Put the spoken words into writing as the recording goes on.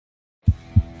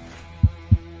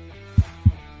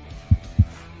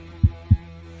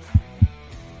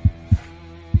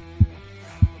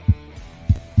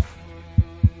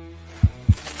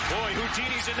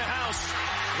in the house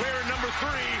wearing number 3,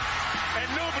 and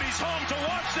nobody's home to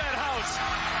watch that house.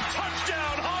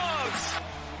 Touchdown, Hogs!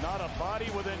 Not a body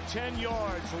within 10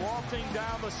 yards, walking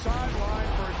down the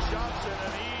sideline for Johnson,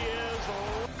 and he is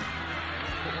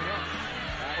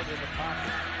Allen in the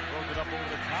pocket, throws it up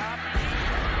over the top.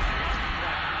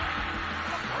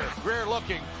 Greer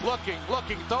looking,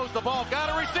 throws the ball,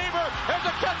 got a receiver, there's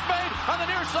a catch made on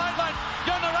the near sideline,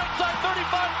 down the right side,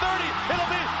 35-30, it'll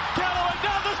be Callaway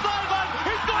down the sideline,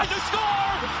 he's going to score!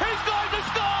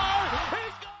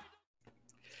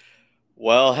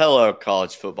 Well, hello,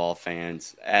 college football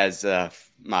fans. As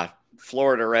my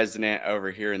Florida resident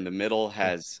over here in the middle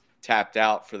has tapped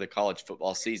out for the college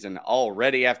football season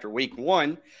already after week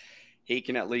 1, he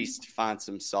can at least find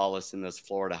some solace in those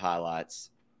Florida highlights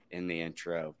in the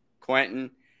intro. Quentin,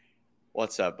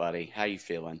 what's up, buddy? How you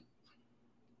feeling?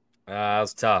 It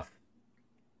was tough.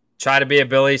 Try to be a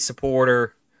Billy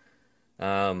supporter.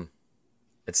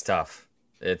 It's tough.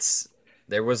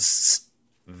 There was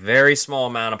very small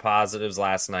amount of positives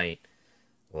last night,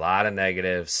 a lot of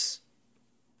negatives,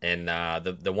 and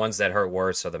the ones that hurt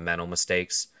worse are the mental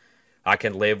mistakes. I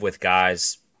can live with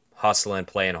guys hustling,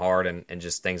 playing hard, and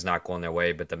just things not going their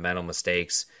way, but the mental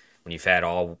mistakes when you've had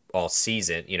all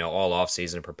season, all off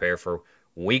season to prepare for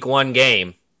week 1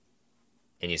 game,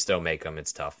 and you still make them,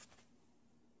 it's tough.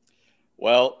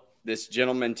 Well, this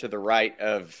gentleman to the right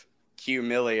of Q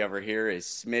Millie over here is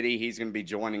Smitty. He's going to be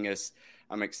joining us.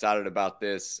 I'm excited about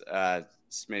this.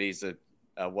 Smitty's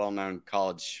a well-known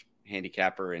college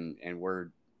handicapper, and we're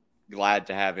glad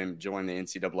to have him join the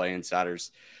NCAA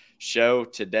Insiders show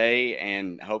today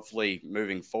and hopefully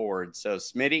moving forward. So,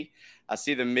 Smitty, I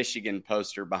see the Michigan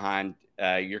poster behind.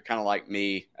 You're kind of like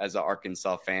me as an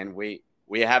Arkansas fan. We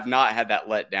have not had that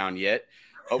letdown yet.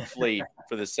 Hopefully,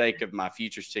 for the sake of my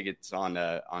futures tickets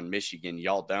on Michigan,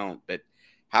 y'all don't. But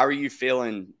how are you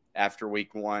feeling after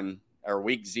week 1 or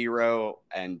week 0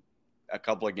 and a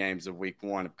couple of games of week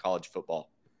 1 of college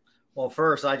football? Well,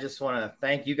 first, I just want to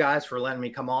thank you guys for letting me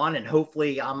come on, and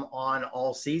hopefully I'm on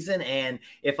all season. And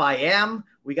if I am,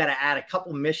 we got to add a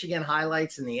couple Michigan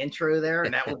highlights in the intro there,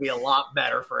 and that will be a lot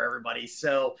better for everybody.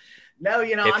 So, no,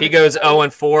 if he goes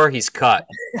 0-4, he's cut.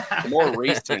 More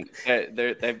recent,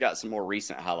 they've got some more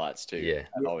recent highlights too.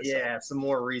 Yeah, some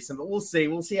more recent, but we'll see.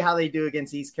 We'll see how they do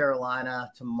against East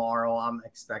Carolina tomorrow. I'm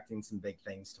expecting some big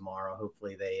things tomorrow.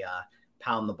 Hopefully they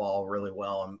pound the ball really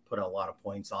well and put a lot of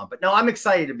points on. But no, I'm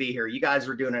excited to be here. You guys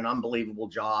are doing an unbelievable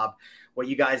job. What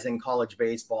you guys in college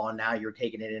baseball, and now you're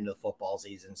taking it into the football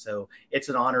season. So it's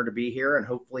an honor to be here, and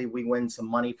hopefully we win some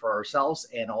money for ourselves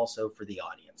and also for the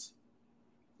audience.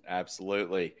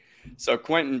 Absolutely. So,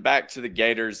 Quentin, back to the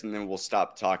Gators, and then we'll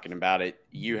stop talking about it.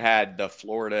 You had the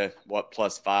Florida,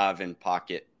 +5 in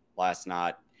pocket last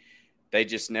night. They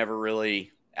just never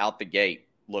really out the gate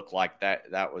looked like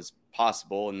that was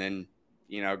possible. And then,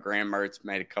 Graham Mertz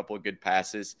made a couple of good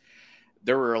passes.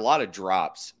 There were a lot of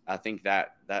drops. I think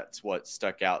that's what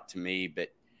stuck out to me. But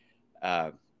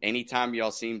anytime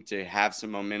y'all seem to have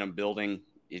some momentum building,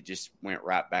 it just went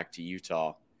right back to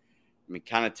Utah. I mean,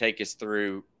 kind of take us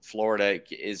through Florida.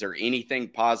 Is there anything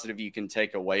positive you can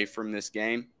take away from this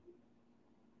game?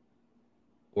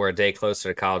 We're a day closer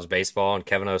to college baseball, and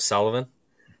Kevin O'Sullivan.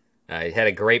 He had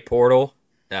a great portal.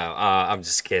 No, I'm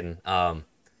just kidding.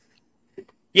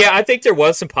 Yeah, I think there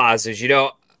was some positives.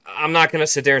 I'm not going to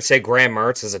sit there and say Graham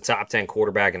Mertz is a top 10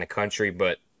 quarterback in the country,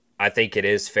 but I think it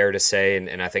is fair to say,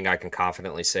 and I think I can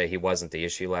confidently say he wasn't the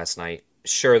issue last night.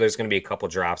 Sure, there's going to be a couple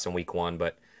drops in week 1,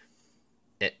 but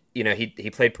he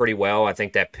played pretty well. I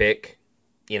think that pick,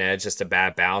 it's just a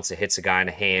bad bounce. It hits a guy in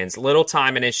the hands. Little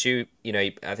timing issue.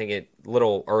 I think it a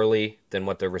little early than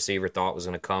what the receiver thought was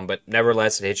going to come, but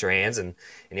nevertheless, it hits your hands. And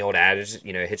the old adage,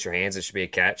 it hits your hands, it should be a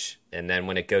catch. And then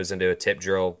when it goes into a tip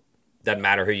drill, doesn't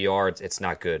matter who you are, it's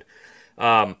not good.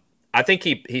 I think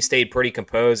he stayed pretty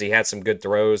composed. He had some good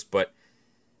throws, but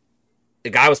the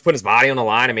guy was putting his body on the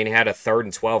line. I mean, he had a 3rd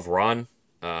and 12 run,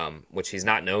 which he's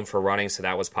not known for running, so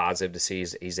that was positive to see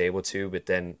he's able to. But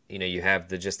then, you have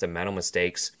the mental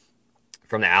mistakes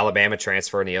from the Alabama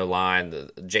transfer in the O-line,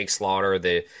 the Jake Slaughter,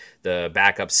 the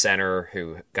backup center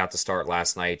who got the start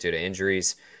last night due to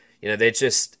injuries. They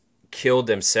just killed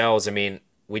themselves. I mean,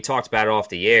 we talked about it off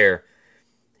the air.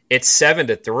 It's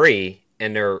 7-3,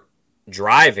 and they're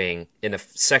driving in the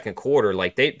second quarter.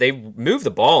 Like they moved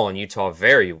the ball in Utah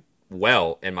very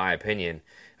well, in my opinion,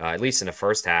 at least in the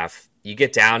first half. You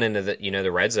get down into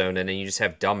the red zone, and then you just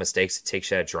have dumb mistakes that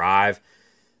takes you that drive,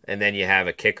 and then you have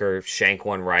a kicker shank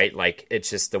one right. Like, it's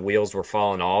just the wheels were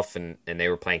falling off, and they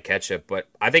were playing catch up. But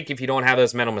I think if you don't have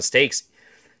those mental mistakes,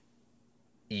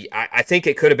 I think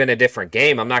it could have been a different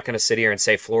game. I'm not going to sit here and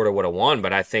say Florida would have won,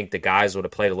 but I think the guys would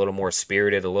have played a little more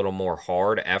spirited, a little more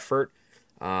hard effort,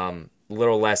 a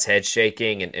little less head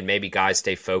shaking, and maybe guys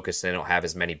stay focused and they don't have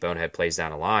as many bonehead plays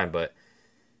down the line. But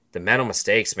the mental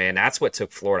mistakes, man, that's what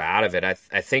took Florida out of it.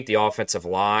 I think the offensive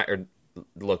line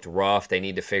looked rough. They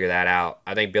need to figure that out.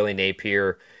 I think Billy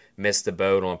Napier missed the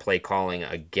boat on play calling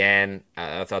again.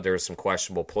 I thought there were some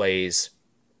questionable plays.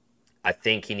 I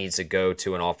think he needs to go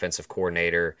to an offensive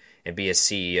coordinator and be a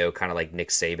CEO, kind of like Nick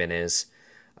Saban is.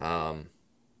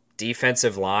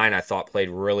 Defensive line, I thought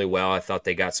played really well. I thought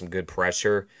they got some good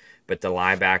pressure, but the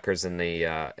linebackers in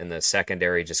the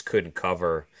secondary just couldn't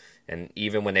cover. And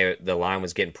even when the line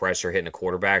was getting pressure, hitting the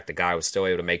quarterback, the guy was still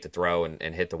able to make the throw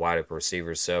and hit the wide open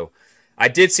receivers. So I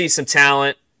did see some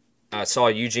talent. I saw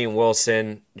Eugene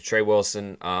Wilson, Trey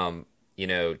Wilson, TJ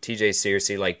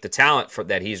Searcy. Like the talent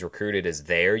that he's recruited is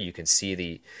there. You can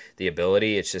see the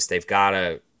ability. It's just they've got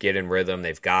to get in rhythm.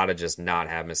 They've got to just not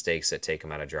have mistakes that take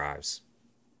them out of drives.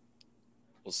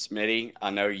 Well, Smitty, I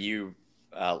know you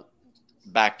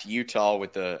backed Utah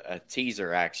with a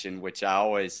teaser action, which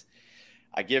I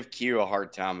give Q a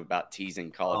hard time about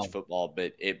teasing college football,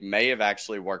 but it may have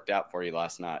actually worked out for you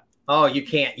last night. Oh, you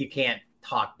can't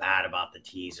talk bad about the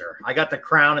teaser. I got the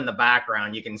crown in the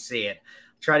background. You can see it.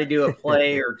 Try to do a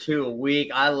play or two a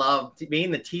week. I love being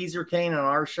the teaser king on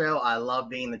our show. I love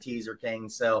being the teaser king.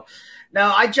 So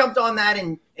no, I jumped on that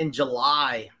in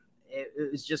July.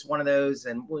 It was just one of those,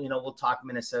 and we'll talk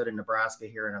Minnesota, Nebraska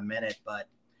here in a minute, but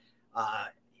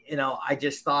I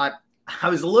just thought I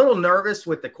was a little nervous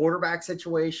with the quarterback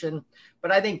situation,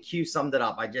 but I think Q summed it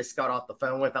up. I just got off the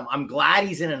phone with him. I'm glad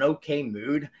he's in an okay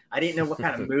mood. I didn't know what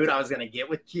kind of mood I was going to get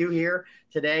with Q here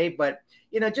today, but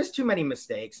just too many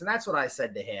mistakes. And that's what I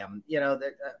said to him.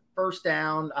 The first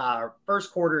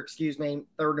quarter,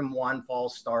 3rd and 1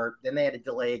 false start. Then they had to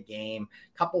delay a game,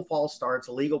 couple false starts,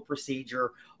 illegal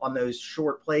procedure on those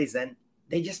short plays. And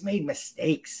they just made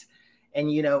mistakes. And,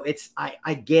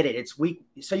 I get it. It's week.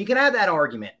 So you can have that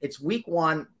argument. It's week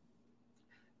 1.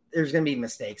 There's going to be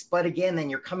mistakes. But again, then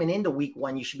you're coming into week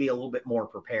 1. You should be a little bit more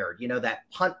prepared. That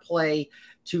punt play,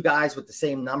 2 guys with the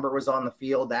same number was on the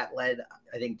field. That led,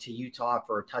 I think, to Utah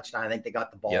for a touchdown. I think they got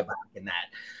the ball back in that.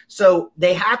 So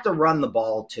they have to run the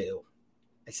ball too.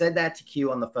 I said that to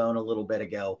Q on the phone a little bit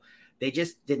ago. They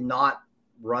just did not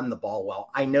run the ball well.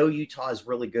 I know Utah is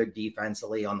really good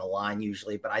defensively on the line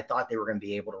usually, but I thought they were going to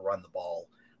be able to run the ball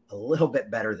a little bit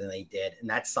better than they did. And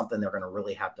that's something they're going to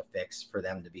really have to fix for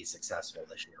them to be successful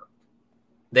this year.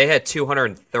 They had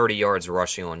 230 yards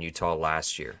rushing on Utah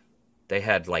last year. They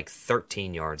had like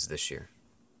 13 yards this year.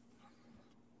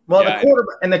 Well,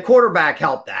 the quarterback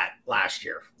helped that last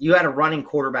year. You had a running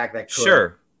quarterback that could.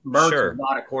 Sure. Mertz is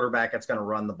not a quarterback that's going to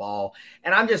run the ball.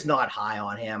 And I'm just not high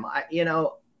on him.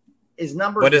 His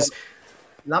numbers. But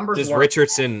does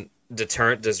Richardson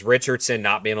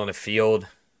not being on the field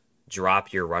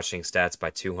drop your rushing stats by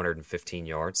 215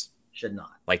 yards? Should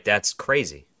not. Like, that's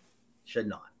crazy. Should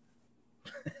not.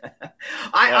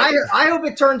 I hope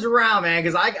it turns around, man,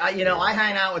 because I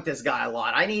hang out with this guy a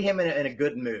lot. I need him in a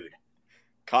good mood.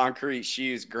 Concrete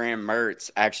Shoes Graham Mertz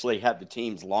actually had the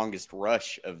team's longest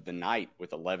rush of the night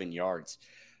with 11 yards.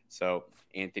 So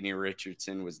Anthony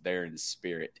Richardson was there in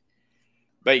spirit.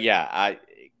 But yeah,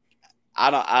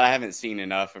 I haven't seen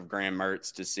enough of Graham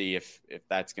Mertz to see if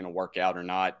that's going to work out or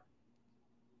not.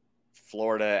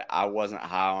 Florida, I wasn't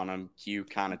high on them. Q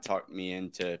kind of talked me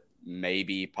into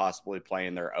maybe possibly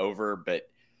playing their over, but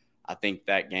I think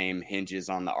that game hinges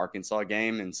on the Arkansas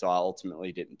game, and so I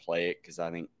ultimately didn't play it because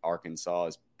I think Arkansas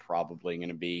is probably going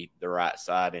to be the right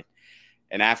side.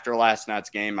 And after last night's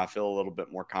game, I feel a little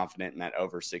bit more confident in that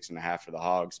over 6.5 for the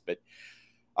Hogs. But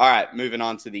all right, moving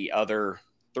on to the other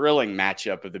thrilling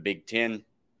matchup of the Big Ten.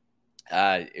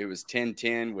 It was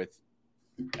 10-10 with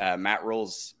Matt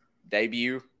Rule's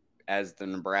debut as the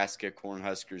Nebraska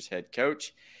Cornhuskers head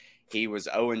coach. He was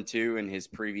 0-2 in his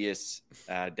previous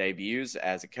debuts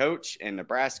as a coach, and they're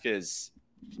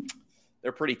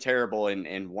pretty terrible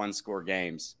in one-score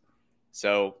games.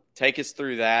 So take us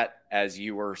through that as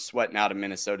you were sweating out a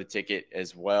Minnesota ticket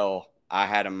as well. I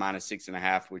had a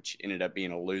 -6.5, which ended up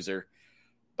being a loser.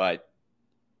 But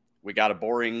we got a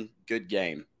boring, good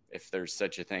game, if there's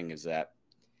such a thing as that.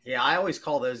 Yeah, I always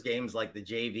call those games like the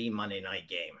JV Monday night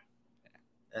game.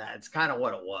 It's kind of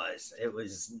what it was.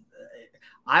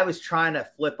 I was trying to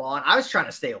flip on. I was trying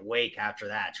to stay awake after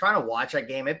that, trying to watch that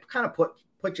game. It kind of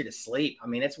put you to sleep. I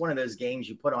mean, it's one of those games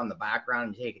you put on the background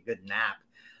and take a good nap.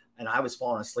 And I was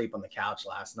falling asleep on the couch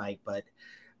last night. But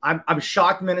I'm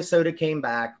shocked Minnesota came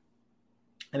back.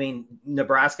 I mean,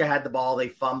 Nebraska had the ball, they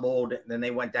fumbled, then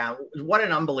they went down. What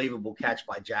an unbelievable catch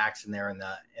by Jackson there in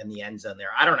the end zone there.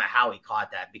 I don't know how he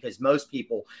caught that, because most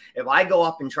people, if I go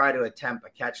up and try to attempt a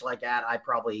catch like that, I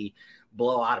probably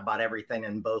blow out about everything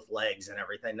in both legs and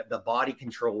everything. The body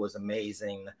control was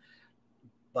amazing.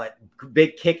 But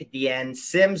big kick at the end.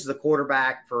 Sims, the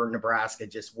quarterback for Nebraska,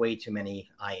 just way too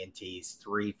many INTs,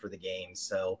 3 for the game.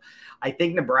 So I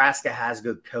think Nebraska has a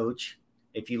good coach.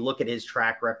 If you look at his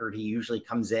track record, he usually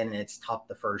comes in and it's tough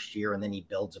the first year, and then he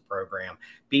builds a program.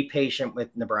 Be patient with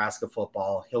Nebraska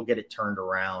football. He'll get it turned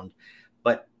around.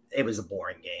 But it was a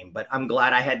boring game. But I'm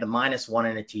glad I had the -1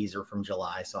 in a teaser from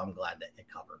July, so I'm glad that it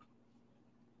covered.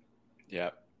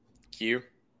 Yeah. Q?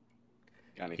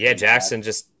 Yeah, Jackson,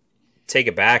 just take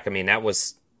it back. I mean, that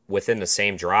was within the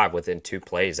same drive, within 2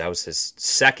 plays. That was his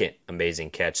second amazing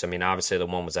catch. I mean, obviously the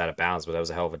one was out of bounds, but that was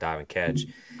a hell of a diving catch.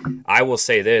 I will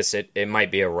say this, it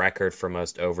might be a record for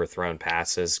most overthrown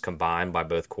passes combined by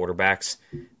both quarterbacks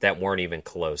that weren't even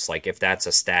close. Like, if that's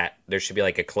a stat, there should be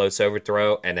like a close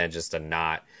overthrow and then just a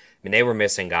not. I mean, they were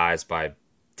missing guys by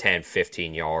 10,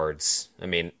 15 yards. I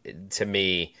mean, to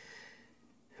me,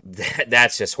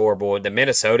 that's just horrible. The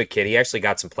Minnesota kid, he actually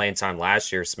got some playing time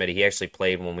last year, Smitty. He actually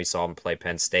played when we saw him play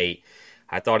Penn State.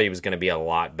 I thought he was going to be a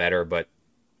lot better, but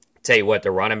tell you what, the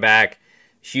running back,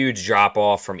 huge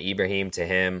drop-off from Ibrahim to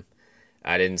him.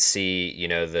 I didn't see,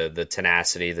 the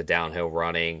tenacity, the downhill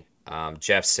running.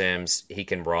 Jeff Sims, he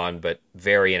can run, but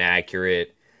very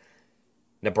inaccurate.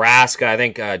 Nebraska, I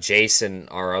think Jason,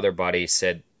 our other buddy,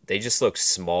 said they just look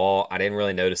small. I didn't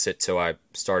really notice it till I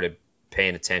started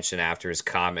paying attention after his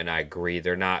comment. I agree.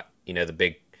 They're not, the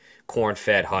big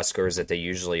corn-fed Huskers that they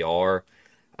usually are.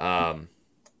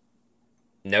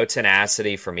 No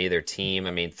tenacity from either team.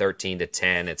 I mean,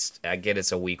 13-10. I get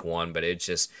it's a week 1, but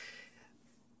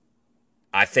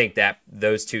I think that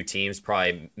those 2 teams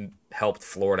probably helped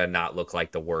Florida not look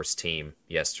like the worst team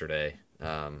yesterday.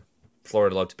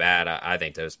 Florida looked bad. I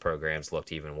think those programs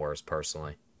looked even worse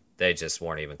personally. They just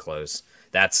weren't even close.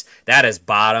 That is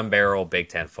bottom barrel Big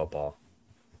Ten football.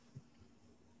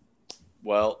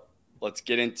 Well, let's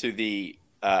get into the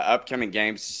upcoming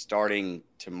games starting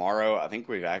tomorrow. I think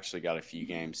we've actually got a few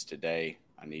games today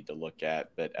I need to look at.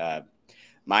 But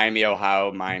Miami,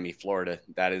 Ohio, Miami, Florida,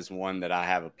 that is one that I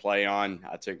have a play on.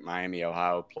 I took Miami,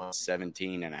 Ohio plus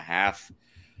 17.5.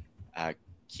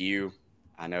 Q,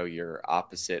 I know you're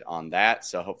opposite on that,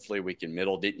 so hopefully we can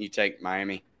middle. Didn't you take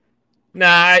Miami?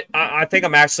 Nah, I think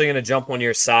I'm actually going to jump on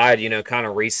your side, kind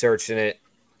of researching it.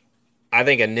 I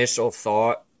think initial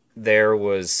thought there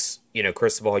was,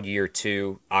 Cristobal year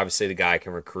 2. Obviously, the guy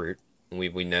can recruit.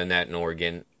 We've known that in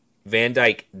Oregon. Van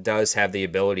Dyke does have the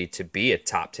ability to be a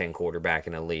top 10 quarterback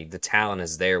in the league. The talent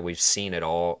is there. We've seen it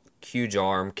all. Huge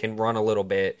arm, can run a little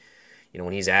bit.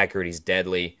 When he's accurate, he's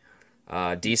deadly.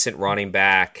 Decent running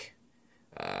back.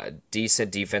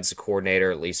 Decent defensive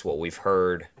coordinator, at least what we've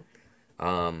heard.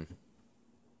 But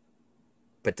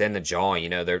then the jaw,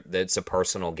 it's a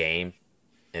personal game.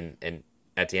 And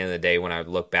at the end of the day, when I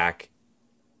look back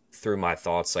through my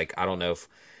thoughts, like, I don't know if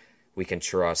we can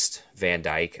trust Van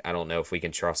Dyke. I don't know if we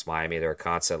can trust Miami. They're a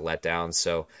constant letdown.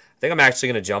 So I think I'm actually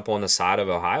going to jump on the side of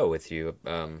Ohio with you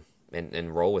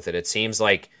and roll with it. It seems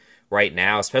like right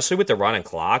now, especially with the running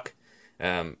clock,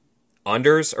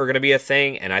 unders are going to be a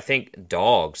thing, and I think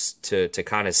dogs to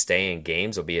kind of stay in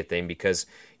games will be a thing, because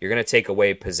you're going to take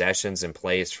away possessions and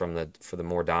plays for the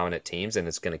more dominant teams, and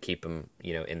it's going to keep them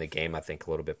in the game, I think, a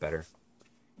little bit better.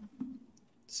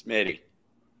 Smitty.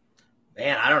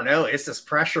 Man, I don't know. It's this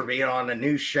pressure being on a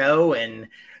new show, and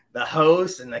the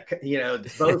host and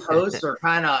both hosts are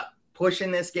kind of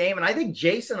pushing this game. And I think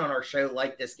Jason on our show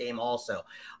liked this game also.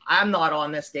 I'm not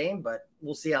on this game, but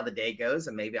we'll see how the day goes.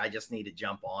 And maybe I just need to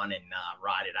jump on and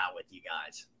ride it out with you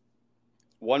guys.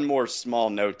 One more small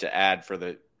note to add for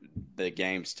the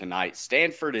games tonight.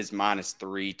 Stanford is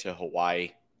 -3 to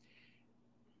Hawaii.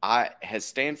 Has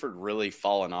Stanford really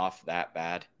fallen off that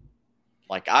bad?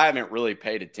 Like, I haven't really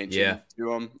paid attention to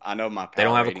them. I know they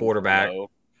don't have a quarterback.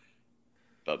 Low,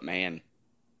 but, man,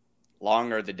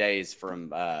 long are the days from,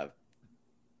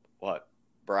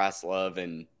 Bryce Love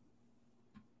and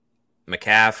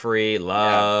McCaffrey,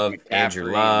 Love,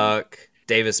 Andrew Luck,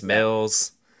 Davis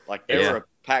Mills. Like, they were a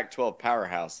Pac-12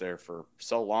 powerhouse there for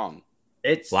so long.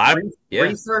 It's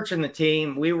researching the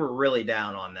team. We were really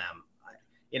down on them.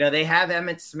 They have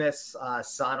Emmitt Smith's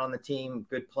son on the team,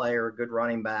 good player, good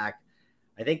running back.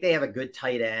 I think they have a good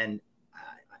tight end.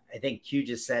 I think Q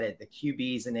just said it. The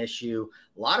QB is an issue.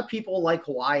 A lot of people like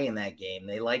Hawaii in that game.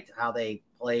 They liked how they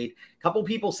played. A couple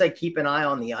people said keep an eye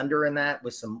on the under in that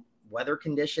with some weather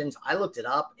conditions. I looked it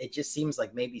up. It just seems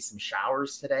like maybe some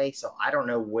showers today. So I don't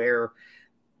know where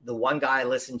the one guy I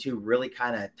listened to really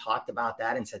kind of talked about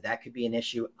that and said that could be an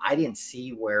issue. I didn't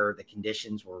see where the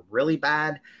conditions were really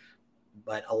bad,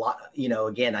 but a lot,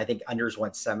 again, I think unders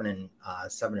went 7-4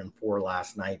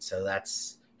 last night. So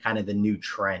that's kind of the new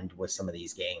trend with some of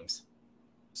these games.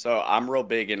 So I'm real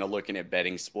big into looking at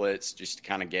betting splits just to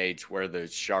kind of gauge where the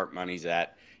sharp money's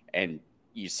at. And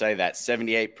you say that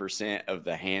 78% of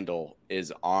the handle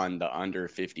is on the under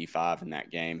 55 in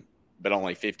that game, but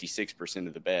only 56%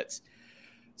 of the bets.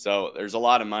 So there's a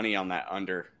lot of money on that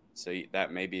under. So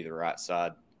that may be the right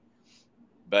side.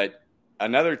 But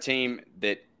another team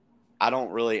that I don't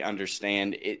really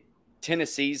understand,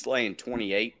 Tennessee's laying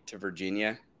 28 to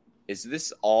Virginia. Is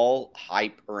this all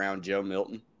hype around Joe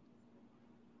Milton?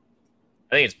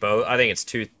 I think it's both. I think it's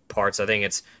two parts. I think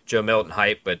it's Joe Milton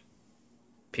hype, but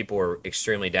people were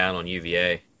extremely down on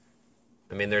UVA.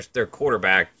 I mean, their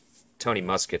quarterback, Tony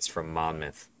Muskett's from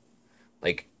Monmouth.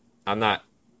 Like, I'm not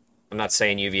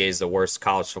saying UVA is the worst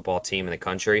college football team in the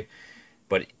country,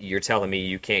 but you're telling me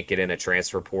you can't get in a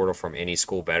transfer portal from any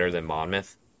school better than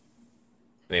Monmouth?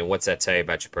 I mean, what's that tell you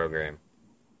about your program?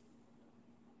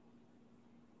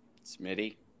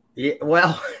 Smitty? Yeah,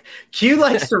 well, Q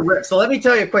likes to rip. So let me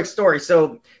tell you a quick story.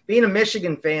 So being a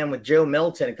Michigan fan with Joe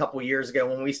Milton a couple years ago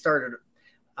when we started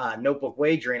Notebook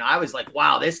Wagering, I was like,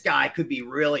 wow, this guy could be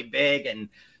really big and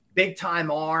big time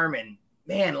arm. And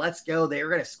man, let's go. They're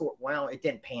going to score. Well, it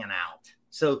didn't pan out.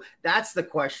 So that's the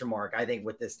question mark, I think,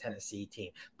 with this Tennessee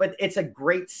team. But it's a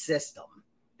great system.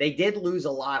 They did lose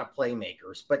a lot of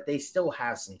playmakers, but they still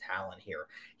have some talent here.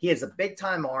 He has a big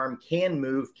time arm, can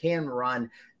move, can run.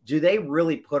 Do they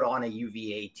really put on a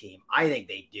UVA team? I think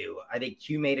they do. I think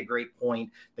Q made a great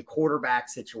point. The quarterback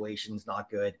situation is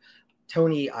not good.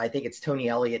 I think it's Tony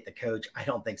Elliott, the coach. I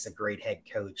don't think it's a great head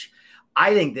coach.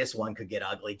 I think this one could get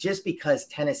ugly just because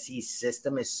Tennessee's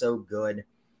system is so good.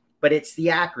 But it's the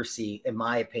accuracy, in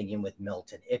my opinion, with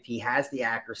Milton. If he has the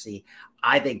accuracy,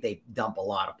 I think they dump a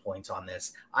lot of points on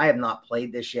this. I have not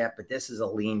played this yet, but this is a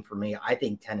lean for me. I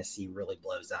think Tennessee really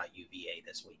blows out UVA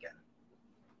this weekend.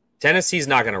 Tennessee's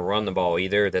not going to run the ball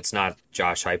either. That's not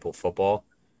Josh Heupel football.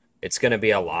 It's going to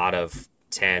be a lot of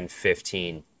 10,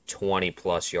 15,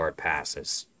 20-plus yard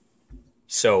passes.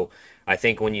 So I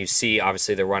think when you see,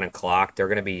 obviously, they're running clock, they're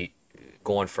going to be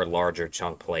going for larger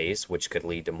chunk plays, which could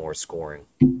lead to more scoring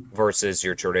versus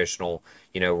your traditional,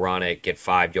 run it, get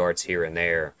 5 yards here and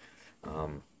there.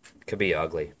 Could be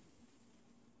ugly.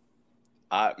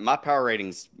 My power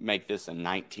ratings make this a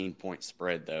 19-point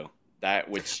spread, though. I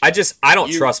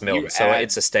don't trust Milton, so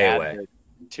it's a stay away.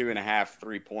 2.5,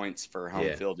 3 points for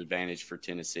home field advantage for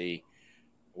Tennessee.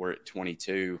 We're at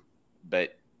 22,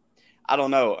 but I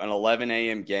don't know. An 11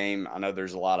 a.m. game, I know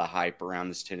there's a lot of hype around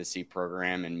this Tennessee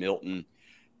program and Milton.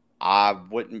 I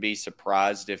wouldn't be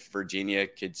surprised if Virginia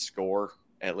could score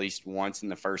at least once in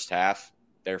the first half.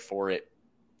 Therefore,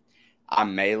 I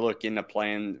may look into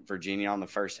playing Virginia on the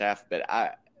first half, but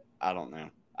I don't know.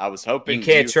 I was hoping you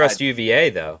can't trust UVA,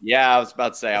 though. Yeah, I was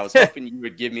about to say, I was hoping you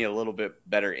would give me a little bit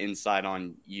better insight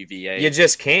on UVA. You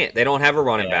just can't. They don't have a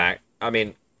running back. I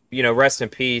mean, rest in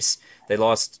peace. They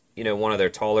lost, one of their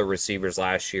taller receivers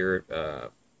last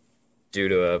year due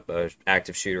to a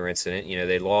active shooter incident.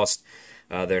 They lost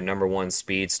their number one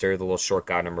speedster, the little short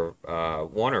guy, number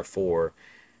 1 or 4.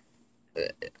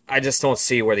 I just don't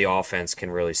see where the offense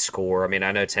can really score. I mean,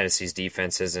 I know Tennessee's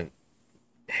defense isn't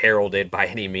heralded by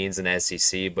any means in the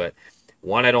SEC, but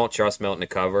one, I don't trust Milton to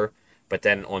cover, but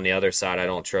then on the other side, I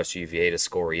don't trust UVA to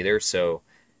score either. So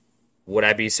would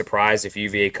I be surprised if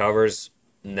UVA covers?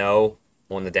 No.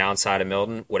 On the downside of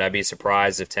Milton, would I be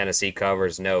surprised if Tennessee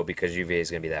covers? No, because UVA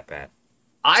is going to be that bad.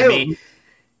 To me,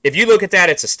 if you look at that,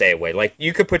 it's a stay away. Like,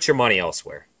 you could put your money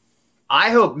elsewhere. I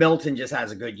hope Milton just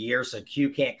has a good year so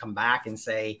Q can't come back and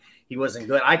say he wasn't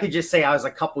good. I could just say I was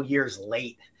a couple years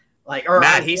late.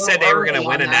 Matt, he said they were going to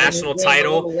win a national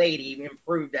title. He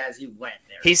improved as he went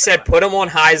there. He said put him on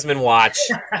Heisman watch,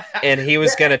 and he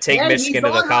was going to take Michigan to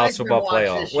the college football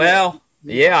playoff. Well,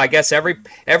 yeah, I guess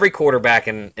every quarterback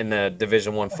in the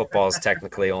Division I football is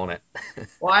technically on it.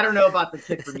 Well, I don't know about the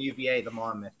kid from UVA, the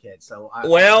Monmouth kid. So I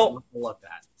look at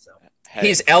that. So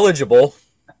he's eligible.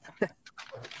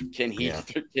 Can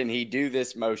he do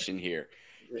this motion here?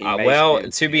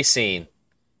 To be seen.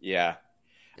 Yeah.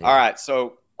 All right.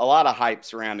 So a lot of hype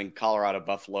surrounding Colorado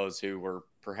Buffaloes, who were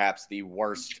perhaps the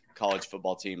worst college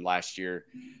football team last year.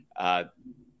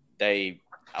 They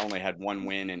only had one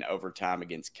win in overtime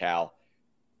against Cal.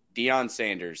 Deion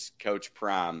Sanders, Coach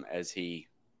Prime, as he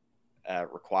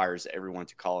requires everyone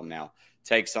to call him now,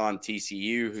 takes on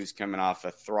TCU, who's coming off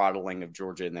a throttling of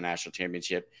Georgia in the national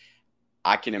championship.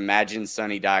 I can imagine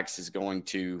Sonny Dykes is going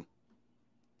to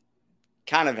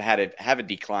kind of have a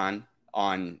decline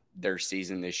on their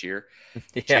season this year.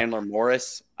 Yeah. Chandler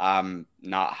Morris, I'm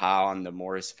not high on the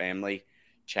Morris family.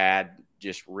 Chad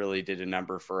just really did a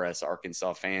number for us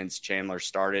Arkansas fans. Chandler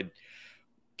started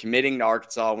committing to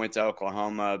Arkansas, went to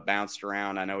Oklahoma, bounced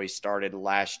around. I know he started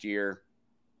last year.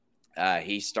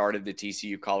 He started the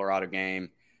TCU Colorado game.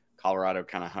 Colorado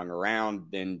kind of hung around,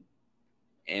 then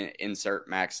insert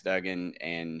Max Duggan,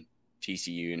 and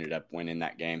TCU ended up winning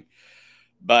that game.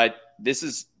 But this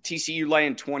is TCU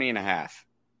laying 20.5.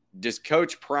 Does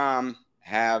Coach Prime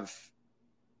have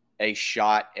a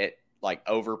shot at like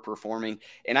overperforming?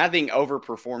 And I think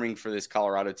overperforming for this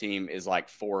Colorado team is like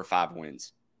 4 or 5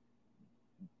 wins.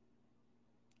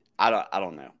 I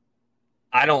don't know.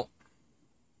 I don't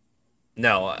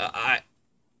know. I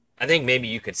think maybe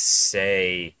you could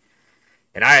say,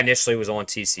 and I initially was on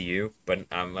TCU, but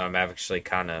I'm actually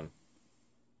kind of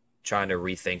trying to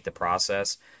rethink the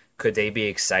process. Could they be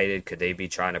excited? Could they be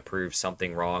trying to prove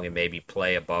something wrong and maybe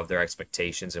play above their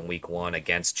expectations in week 1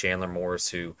 against Chandler Morris,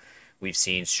 who we've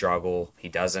seen struggle? He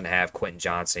doesn't have Quentin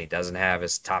Johnson. He doesn't have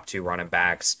his top 2 running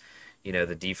backs. You know,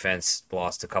 the defense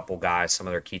lost a couple guys, some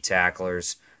of their key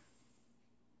tacklers.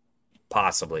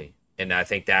 Possibly. And I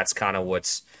think that's kind of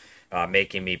what's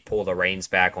making me pull the reins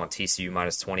back on TCU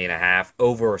minus 20.5.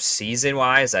 Over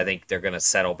season-wise, I think they're going to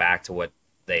settle back to what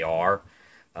they are.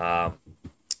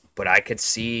 But I could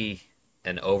see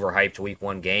an overhyped week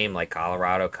 1 game like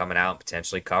Colorado coming out and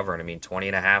potentially covering. I mean,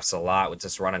 20.5 is a lot with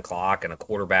this running clock and a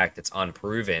quarterback that's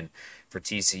unproven for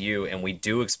TCU, and we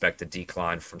do expect a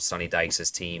decline from Sonny Dykes'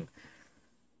 team.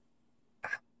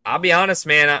 I'll be honest,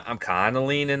 man, I'm kind of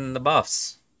leaning the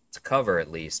Buffs to cover at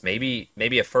least. Maybe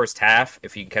a first half.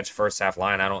 If you can catch a first half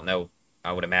line, I don't know.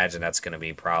 I would imagine that's going to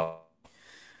be probably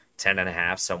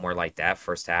 10.5, somewhere like that,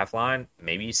 first half line.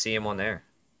 Maybe you see him on there.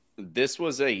 This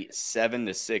was a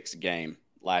 7-6 game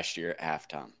last year at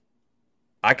halftime.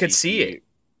 I could see it.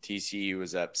 TCU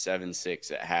was up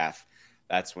 7-6 at half.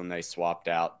 That's when they swapped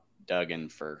out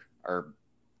Chandler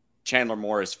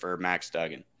Morris for Max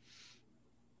Duggan.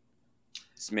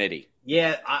 Smitty.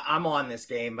 Yeah, I'm on this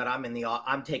game, but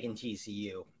I'm taking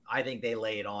TCU. I think they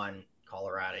lay it on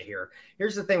Colorado here.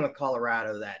 Here's the thing with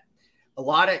Colorado, that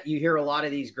you hear a lot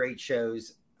of these great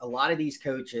shows. A lot of these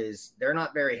coaches, they're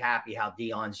not very happy how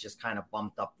Deion's just kind of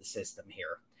bumped up the system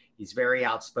here. He's very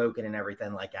outspoken and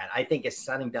everything like that. I think if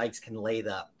Sonny Dykes can lay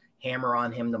the hammer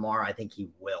on him tomorrow, I think he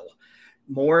will.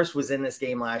 Morris was in this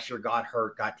game last year, got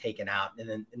hurt, got taken out, and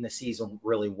then the season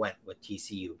really went with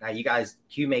TCU. Now,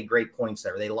 Q made great points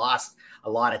there. They lost a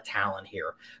lot of talent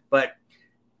here. But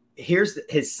here's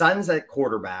his son's at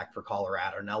quarterback for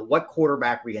Colorado. Now, what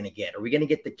quarterback are we going to get? Are we going to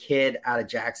get the kid out of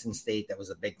Jackson State that was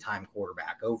a big-time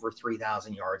quarterback, over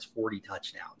 3,000 yards, 40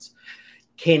 touchdowns?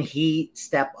 Can he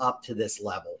step up to this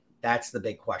level? That's the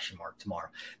big question mark tomorrow.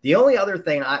 The only other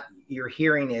thing you're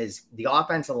hearing is the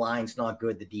offensive line's not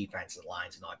good. The defensive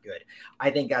line's not good.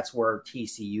 I think that's where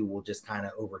TCU will just kind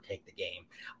of overtake the game.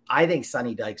 I think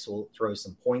Sonny Dykes will throw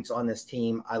some points on this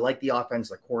team. I like the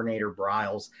offensive coordinator,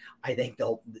 Briles. I think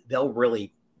they'll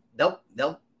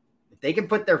if they can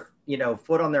put their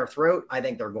foot on their throat, I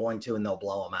think they're going to, and they'll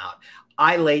blow them out.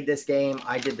 I laid this game.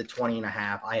 I did the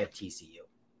 20.5. I have TCU.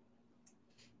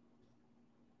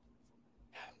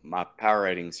 My power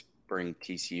ratings bring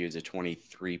TCU as a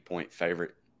 23-point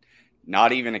favorite,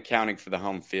 not even accounting for the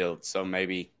home field. So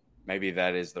maybe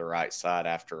that is the right side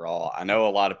after all. I know a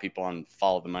lot of people on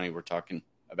Follow the Money were talking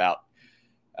about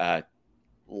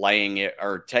laying it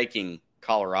or taking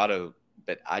Colorado,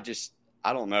 but I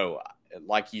don't know.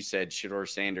 Like you said, Shedeur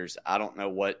Sanders, I don't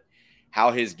know how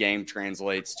his game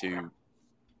translates to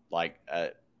like a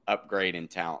upgrade in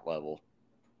talent level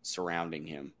surrounding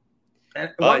him. And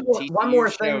one more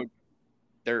thing.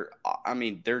 Their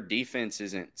defense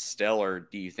isn't stellar.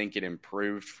 Do you think it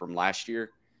improved from last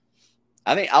year?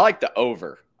 I like the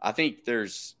over. I think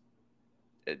there's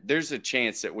a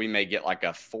chance that we may get like a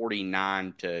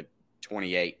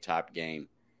 49-28 type game,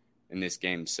 and this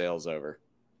game sails over.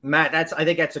 Matt, I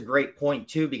think that's a great point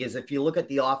too, because if you look at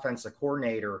the offensive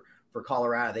coordinator for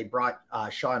Colorado, they brought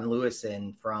Sean Lewis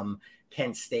in from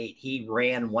Kent State. He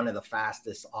ran one of the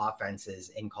fastest offenses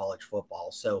in college football.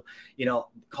 So,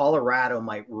 Colorado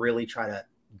might really try to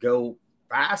go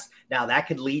fast. Now that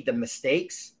could lead to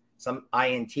mistakes, some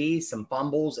INTs, some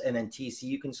fumbles, and then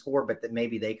TCU can score, but that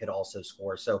maybe they could also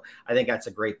score. So I think that's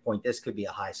a great point. This could be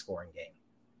a high scoring game.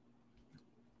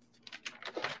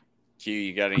 Q,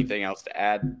 you got anything else to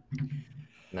add?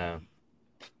 No.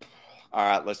 All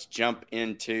right, let's jump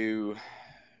into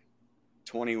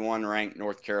 21 ranked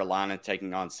North Carolina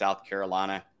taking on South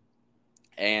Carolina.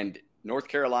 And North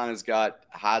Carolina's got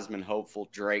Heisman hopeful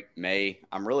Drake May.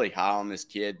 I'm really high on this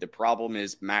kid. The problem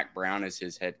is Mac Brown is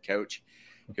his head coach,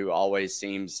 who always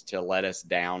seems to let us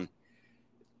down.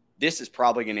 This is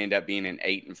probably going to end up being an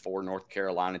 8-4 North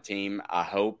Carolina team. I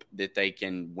hope that they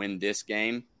can win this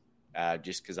game,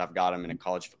 just because I've got them in a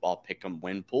college football pick'em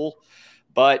win pool.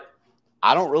 But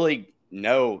I don't really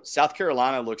know. South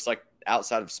Carolina looks like,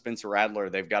 outside of Spencer Rattler,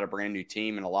 they've got a brand new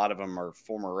team, and a lot of them are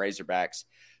former Razorbacks.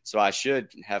 So I should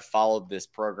have followed this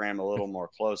program a little more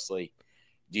closely.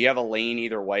 Do you have a lean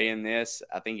either way in this?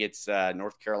 I think it's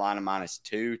North Carolina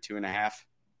 -2, 2.5.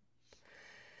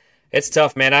 It's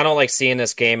tough, man. I don't like seeing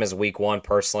this game as week 1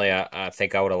 personally. I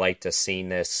think I would have liked to seen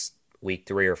this week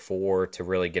 3 or 4 to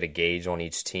really get a gauge on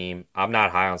each team. I'm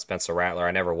not high on Spencer Rattler.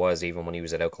 I never was, even when he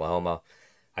was at Oklahoma.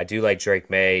 I do like Drake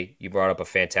May. You brought up a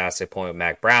fantastic point with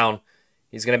Mac Brown.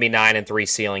 He's going to be 9-3,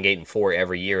 ceiling 8-4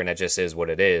 every year, and that just is what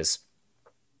it is.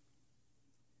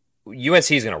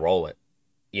 UNC is going to roll it.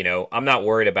 I'm not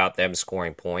worried about them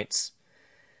scoring points.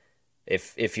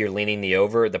 If you're leaning the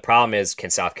over, the problem is, can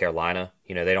South Carolina?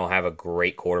 They don't have a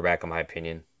great quarterback, in my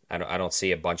opinion. I don't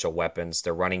see a bunch of weapons.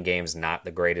 Their running game's not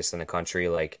the greatest in the country.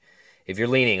 Like, if you're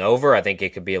leaning over, I think it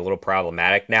could be a little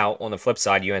problematic. Now, on the flip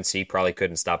side, UNC probably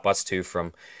couldn't stop us two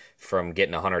from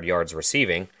getting 100 yards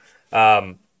receiving.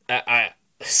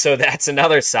 So that's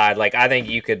another side. Like, I think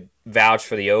you could vouch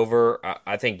for the over.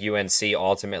 I think UNC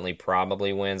ultimately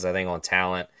probably wins. I think on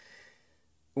talent,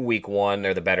 week 1,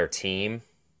 they're the better team.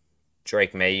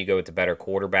 Drake May, you go with the better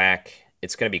quarterback.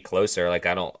 It's going to be closer. Like,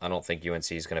 I don't think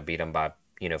UNC is going to beat them by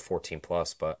 14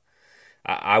 plus, but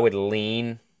I would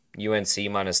lean UNC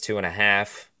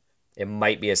 -2.5. It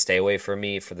might be a stay away for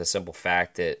me for the simple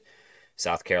fact that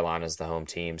South Carolina is the home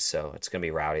team, so it's going to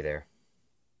be rowdy there.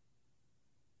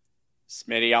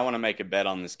 Smitty, I want to make a bet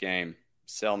on this game.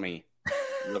 Sell me.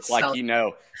 Look like you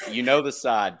know the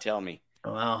side. Tell me.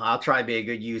 Well, I'll try to be a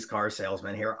good used car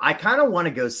salesman here. I kind of want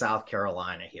to go South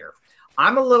Carolina here.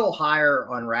 I'm a little higher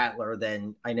on Rattler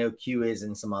than I know Q is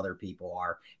and some other people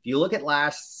are. If you look at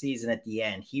last season at the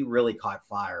end, he really caught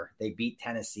fire. They beat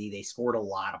Tennessee. They scored a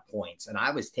lot of points, and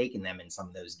I was taking them in some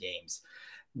of those games.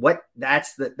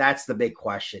 That's the big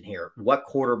question here. What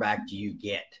quarterback do you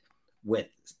get with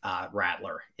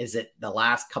Rattler? Is it the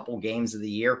last couple games of the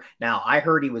year? Now, I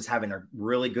heard he was having a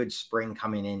really good spring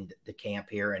coming into the camp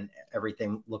here, and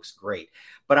everything looks great.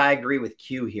 But I agree with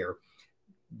Q here.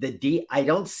 I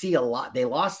don't see a lot. They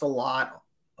lost a lot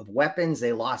of weapons.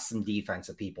 They lost some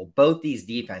defensive people. Both these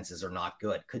defenses are not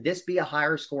good. Could this be a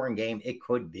higher scoring game? It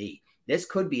could be. This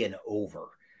could be an over.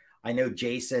 I know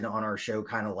Jason on our show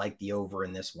kind of liked the over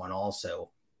in this one also.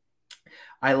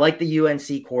 I like the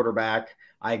UNC quarterback.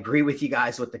 I agree with you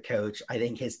guys with the coach. I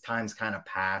think his time's kind of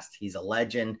passed. He's a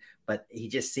legend, but he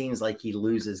just seems like he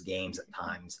loses games at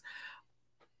times.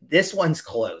 This one's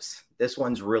close. This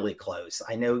one's really close.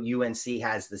 I know UNC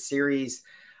has the series.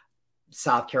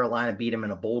 South Carolina beat them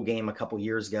in a bowl game a couple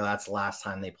years ago. That's the last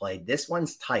time they played. This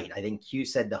one's tight. I think Q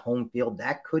said the home field.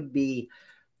 That could be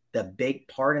the big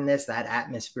part in this. That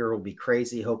atmosphere will be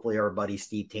crazy. Hopefully our buddy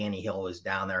Steve Tannehill is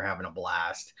down there having a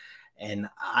blast. And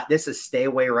this is stay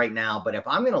away right now. But if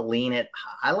I'm going to lean it,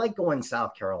 I like going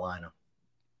South Carolina.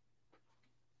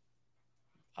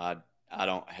 I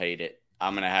don't hate it.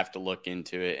 I'm going to have to look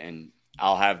into it, and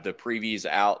I'll have the previews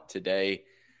out today,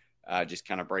 just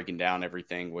kind of breaking down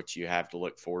everything, what you have to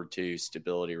look forward to,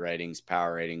 stability ratings,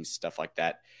 power ratings, stuff like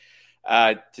that.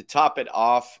 To top it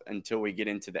off, until we get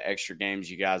into the extra games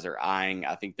you guys are eyeing,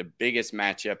 I think the biggest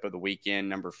matchup of the weekend,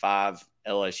 number 5,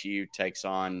 LSU takes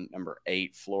on number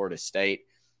 8, Florida State.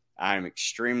 I'm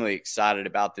extremely excited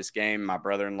about this game. My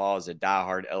brother-in-law is a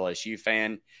diehard LSU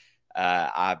fan.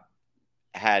 I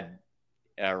had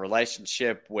a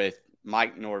relationship with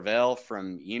Mike Norvell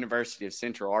from University of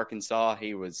Central Arkansas.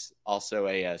 He was also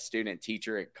a student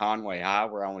teacher at Conway High,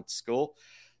 where I went to school.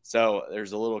 So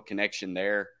there's a little connection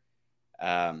there.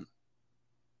 I'm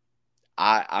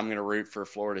going to root for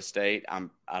Florida State.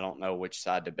 I don't know which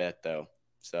side to bet though.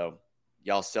 So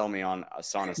y'all sell me on a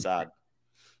sauna side.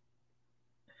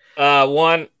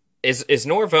 One is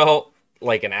Norvell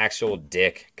like an actual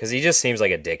dick? Because he just seems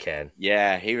like a dickhead.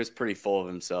 Yeah, he was pretty full of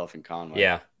himself in Conway.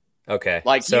 Yeah. Okay.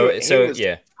 Like so he was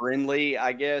yeah, friendly,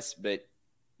 I guess, but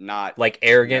not like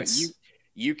arrogance.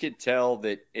 You could tell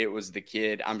that it was the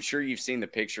kid. I'm sure you've seen the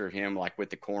picture of him like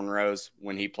with the cornrows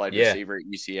when he played receiver at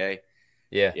UCA.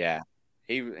 Yeah. Yeah.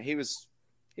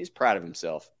 He's proud of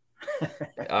himself.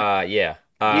 Yeah.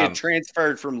 He had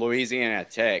transferred from Louisiana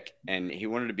Tech, and he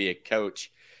wanted to be a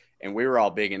coach. And we were all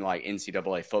big in like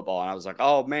NCAA football, and I was like,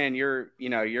 "Oh man, you're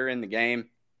in the game."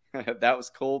 That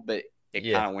was cool, but it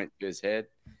kind of went to his head.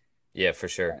 Yeah, for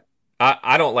sure.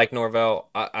 I don't like Norvell.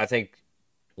 I think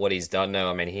what he's done, though,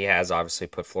 I mean, he has obviously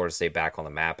put Florida State back on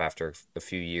the map after a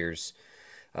few years.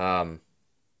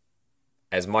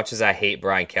 As much as I hate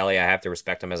Brian Kelly, I have to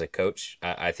respect him as a coach.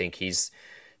 I think he's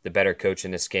the better coach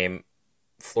in this game.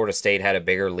 Florida State had a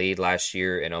bigger lead last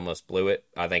year and almost blew it.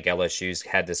 I think LSU's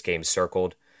had this game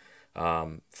circled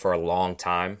for a long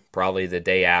time, probably the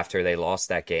day after they lost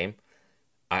that game.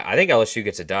 I think LSU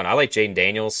gets it done. I like Jaden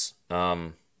Daniels.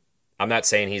 I'm not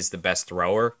saying he's the best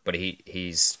thrower, but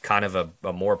he's kind of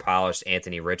a more polished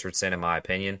Anthony Richardson, in my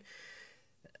opinion.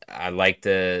 I like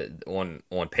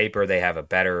on paper they have a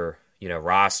better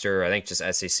roster. I think just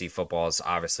SEC football is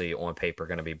obviously on paper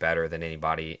going to be better than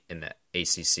anybody in the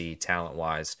ACC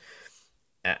talent-wise.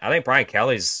 I think Brian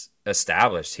Kelly's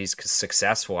established. He's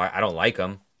successful. I don't like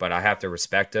him, but I have to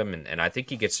respect him, and I think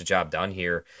he gets the job done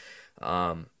here.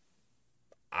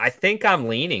 I think I'm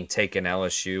leaning taking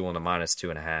LSU on the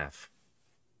 -2.5.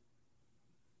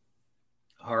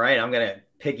 All right, I'm going to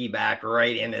piggyback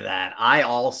right into that. I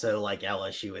also like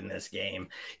LSU in this game.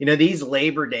 These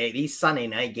Labor Day, these Sunday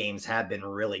night games have been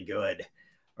really good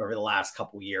over the last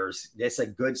couple years. It's a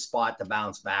good spot to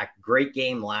bounce back. Great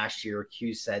game last year.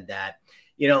 Q said that.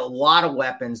 A lot of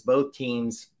weapons, both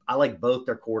teams. I like both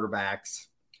their quarterbacks.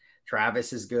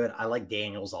 Travis is good. I like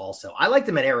Daniels also. I liked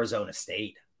him at Arizona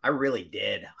State. I really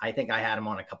did. I think I had him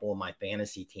on a couple of my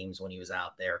fantasy teams when he was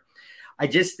out there. I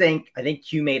think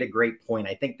Q made a great point.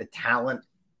 I think the talent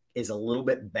is a little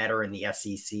bit better in the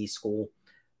SEC school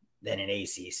than an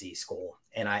ACC school.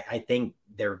 And I think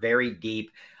they're very deep.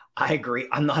 I agree.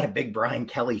 I'm not a big Brian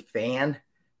Kelly fan,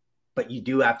 but you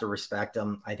do have to respect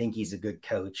him. I think he's a good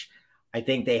coach. I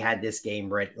think they had this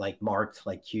game ready, marked,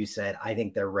 like Q said. I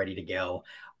think they're ready to go.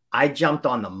 I jumped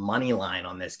on the money line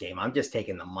on this game. I'm just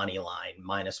taking the money line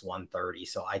 -130.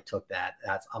 So I took that.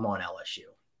 I'm on LSU.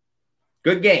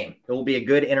 Good game. It will be a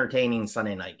good, entertaining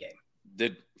Sunday night game.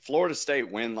 Did Florida State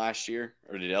win last year,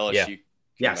 or did LSU?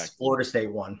 Yeah. Yes, Florida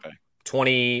State won. Okay.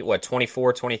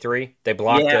 24-23? They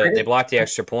blocked the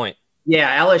extra point.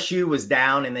 Yeah, LSU was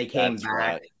down and they came back.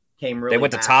 Right. They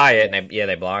went to tie it and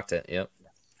they blocked it. Yep.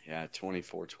 Yeah,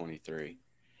 24-23.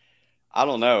 I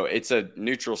don't know. It's a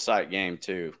neutral site game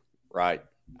too, right?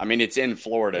 I mean, it's in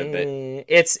Florida, but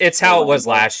it's how it was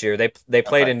last year. They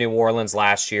played in New Orleans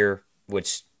last year,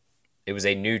 which it was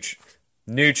a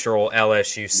neutral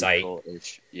LSU site.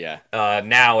 Yeah.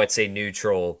 Now it's a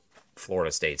neutral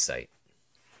Florida State site.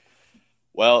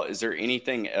 Well, is there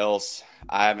anything else?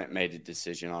 I haven't made a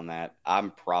decision on that.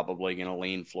 I'm probably going to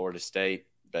lean Florida State,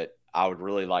 but I would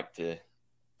really like to,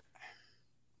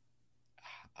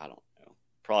 I don't know,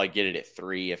 probably get it at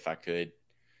 3 if I could.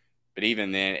 But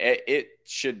even then, it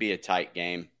should be a tight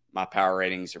game. My power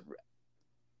ratings are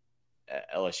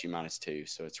LSU -2,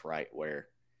 so it's right where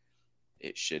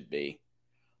it should be.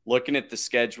 Looking at the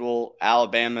schedule,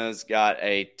 Alabama's got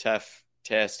a tough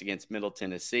test against Middle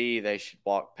Tennessee. They should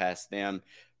walk past them.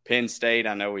 Penn State,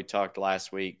 I know we talked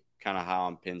last week, kind of high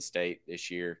on Penn State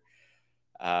this year.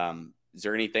 Is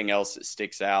there anything else that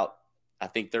sticks out? I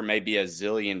think there may be a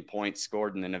zillion points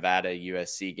scored in the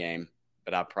Nevada-USC game,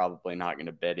 but I'm probably not going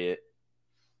to bet it.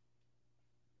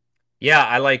 Yeah,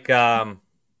 I like a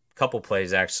couple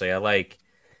plays, actually. I like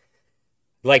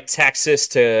Texas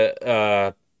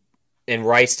to and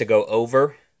Rice to go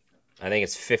over. I think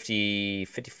it's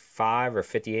 55 or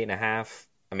 58.5.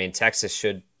 I mean, Texas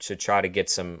should try to get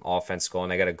some offense going.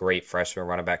 They got a great freshman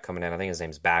running back coming in. I think his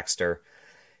name's Baxter.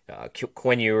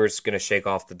 Quinn Ewers going to shake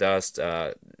off the dust.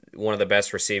 One of the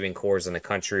best receiving corps in the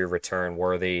country, return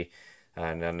worthy,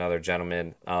 and another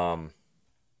gentleman.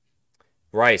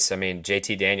 Rice, I mean,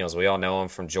 JT Daniels, we all know him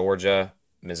from Georgia,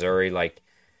 Missouri. There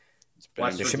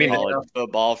should be no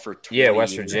football for 20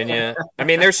 West years. Virginia. I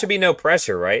mean, there should be no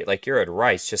pressure, right? Like, you're at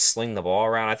Rice, just sling the ball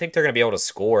around. I think they're going to be able to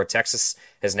score. Texas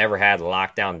has never had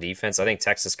lockdown defense. I think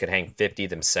Texas could hang 50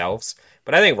 themselves,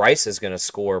 but I think Rice is going to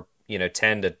score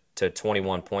 10 to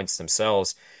 21 points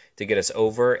themselves to get us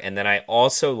over. And then I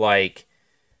also like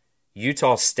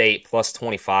Utah State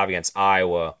 +25 against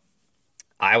Iowa.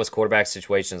 Iowa's quarterback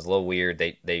situation is a little weird.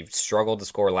 They struggled to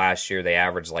score last year. They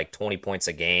averaged 20 points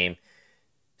a game.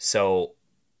 So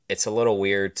it's a little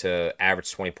weird to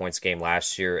average 20 points a game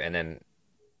last year and then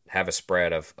have a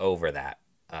spread of over that.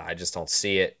 I just don't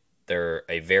see it. They're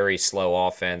a very slow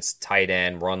offense, tight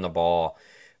end, run the ball,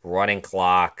 running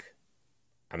clock.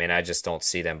 I mean, I just don't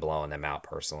see them blowing them out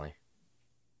personally.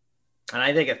 And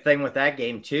I think a thing with that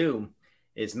game, too,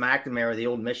 is McNamara, the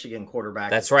old Michigan quarterback.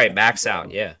 That's right. Backs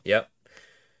out. Yeah. Yep.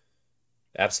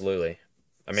 Absolutely.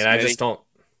 I mean, Smitty. I just don't.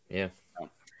 Yeah.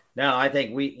 No, I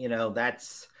think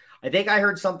I think I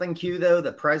heard something, Q, though.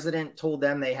 The president told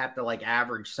them they have to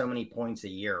average so many points a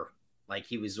year Like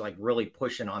he was like really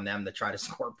pushing on them to try to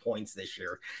score points this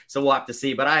year. So we'll have to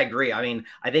see. But I agree. I mean,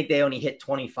 I think they only hit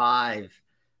 25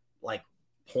 like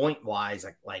point wise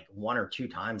like 1 or 2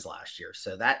 times last year.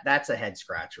 So that's a head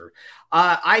scratcher.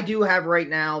 I do have right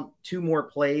now 2 more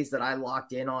plays that I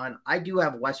locked in on. I do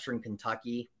have Western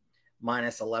Kentucky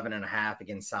minus 11.5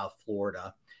 against South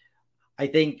Florida. I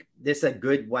think this is a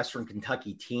good Western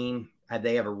Kentucky team.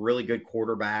 They have a really good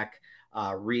quarterback.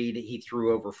 Reed, he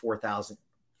threw over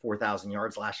 4,000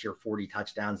 yards last year, 40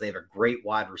 touchdowns. They have a great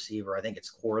wide receiver. I think it's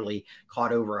Corley,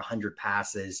 caught over 100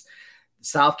 passes.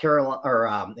 South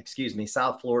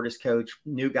Florida's coach,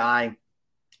 new guy.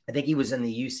 I think he was in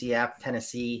the UCF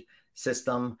Tennessee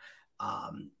system.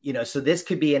 So this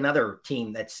could be another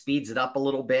team that speeds it up a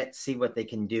little bit, see what they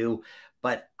can do.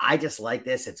 But I just like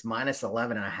this. It's minus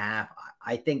 11.5.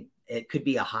 I think it could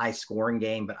be a high scoring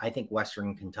game, but I think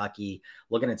Western Kentucky,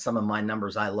 looking at some of my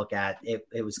numbers I look at,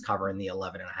 it was covering the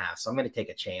 11.5. So I'm going to take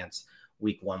a chance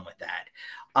week 1 with that.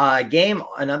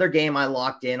 Another game I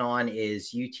locked in on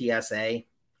is UTSA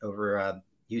over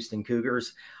Houston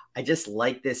Cougars. I just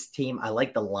like this team. I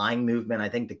like the line movement. I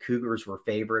think the Cougars were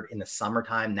favored in the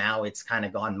summertime. Now it's kind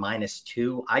of gone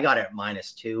 -2. I got it at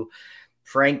 -2.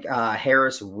 Frank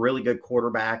Harris, really good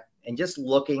quarterback. And just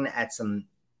looking at some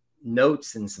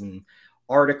notes and some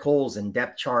articles and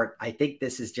depth chart, I think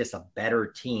this is just a better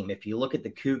team. If you look at the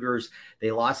Cougars,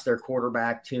 they lost their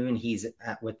quarterback Toon. He's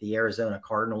with the Arizona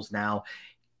Cardinals now.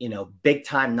 Big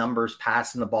time numbers,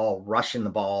 passing the ball, rushing the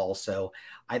ball. So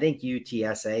I think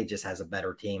UTSA just has a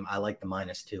better team. I like the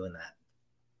 -2 in that.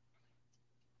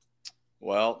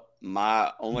 Well,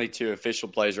 my only 2 official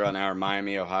plays right now are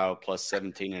Miami, Ohio plus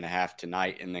 17.5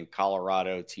 tonight. And then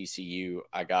Colorado, TCU.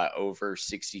 I got over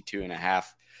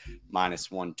 62.5 minus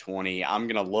 120. I'm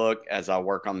going to look as I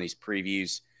work on these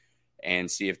previews and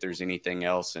see if there's anything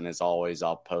else. And as always,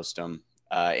 I'll post them.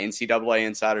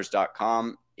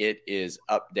 NCAAinsiders.com. It is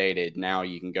updated. Now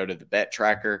you can go to the bet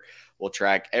tracker. We'll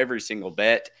track every single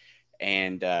bet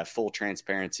and full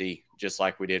transparency, just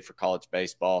like we did for college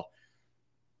baseball.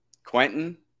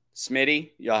 Quentin,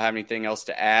 Smitty, y'all have anything else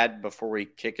to add before we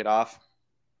kick it off?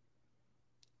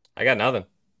 I got nothing.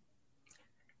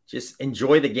 Just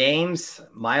enjoy the games.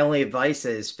 My only advice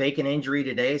is fake an injury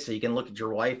today so you can look at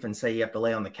your wife and say you have to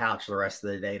lay on the couch the rest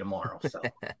of the day tomorrow. So,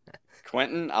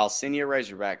 Quentin, I'll send you a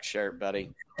Razorback shirt,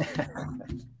 buddy.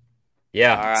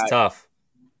 Yeah, it's tough.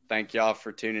 Thank y'all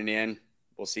for tuning in.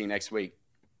 We'll see you next week.